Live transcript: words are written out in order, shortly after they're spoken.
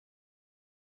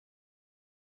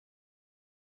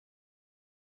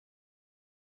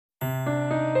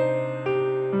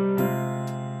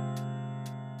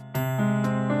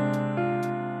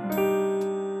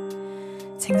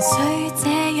绪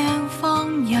这样放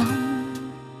任，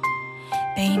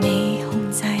被你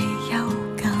控制幽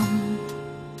禁，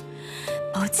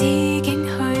无止境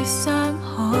去伤害，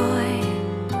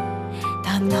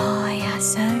但我也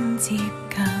想接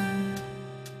近。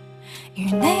如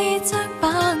你將把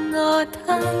我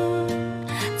吞，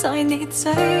在你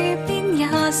嘴邊也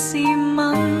是吻，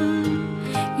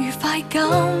愉快感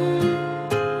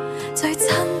最親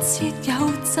切有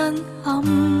震撼。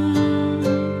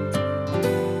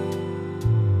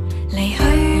離去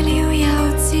了又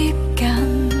接近，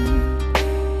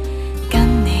跟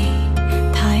你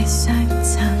太相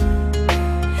襯，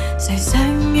誰想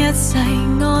一世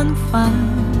安分，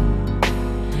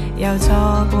又錯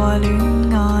過戀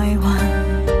愛運，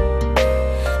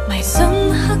迷信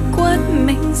刻骨銘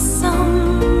心，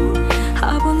下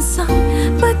半生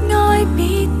不愛別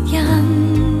人，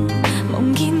夢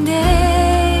見的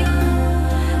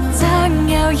將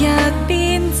有日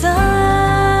變真。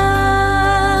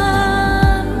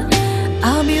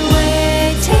I'll be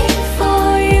waiting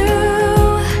for you，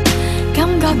 感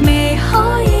覺未可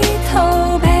以逃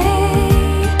避，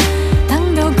等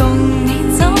到共你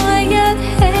在一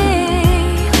起，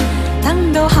等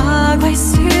到夏季雪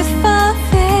花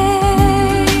飛。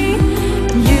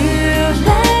You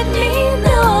let me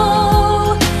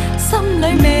know， 心裏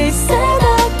未捨得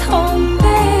痛悲，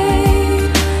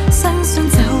相信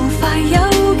就快有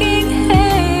驚喜，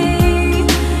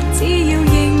只要認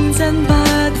真不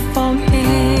放棄。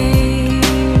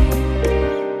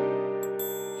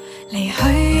離去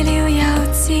了又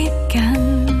接近，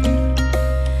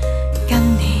跟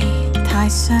你太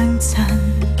相襯，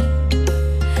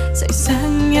誰想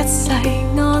一世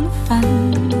安分，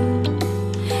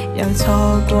又錯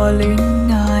過戀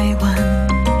愛運，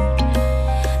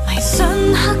迷信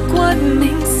刻骨銘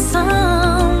心，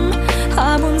下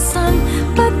半生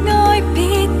不愛別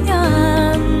人，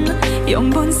用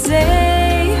半死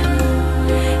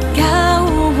交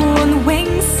換永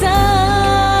生。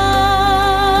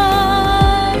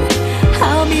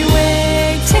I'll be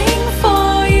waiting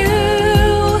for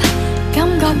you， 感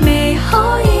覺未可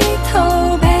以逃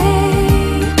避，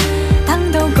等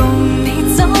到共你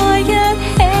在一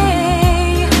起，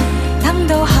等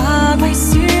到夏季雪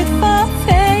花飛。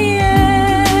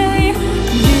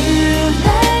You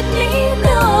let me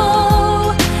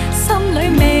know， 心裏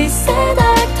未捨得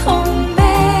痛悲，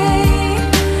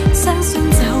相信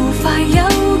就快有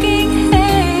驚喜，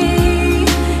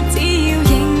只要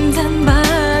認真不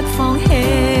放棄。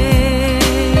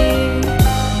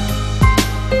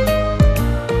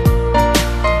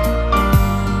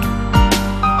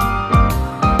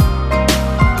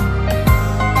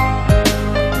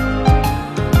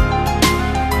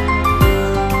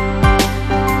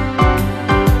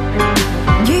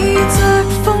遇着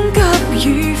風急雨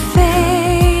飛，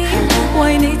為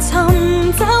你尋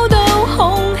找到空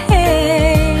氣，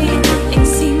仍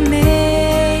是美，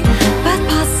不怕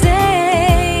死，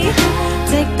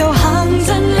直到行盡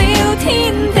了天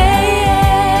地。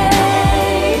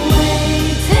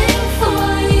Waiting for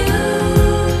you，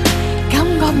 感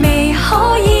覺未可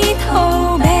以逃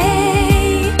避，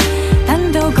等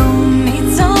到共你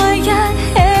在一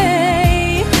起，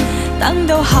等到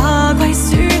夏季雪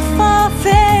花飛。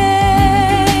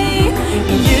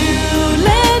You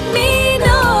let me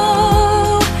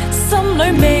know， 心裏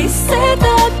未捨得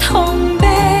痛悲，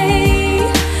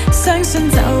相信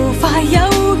就快有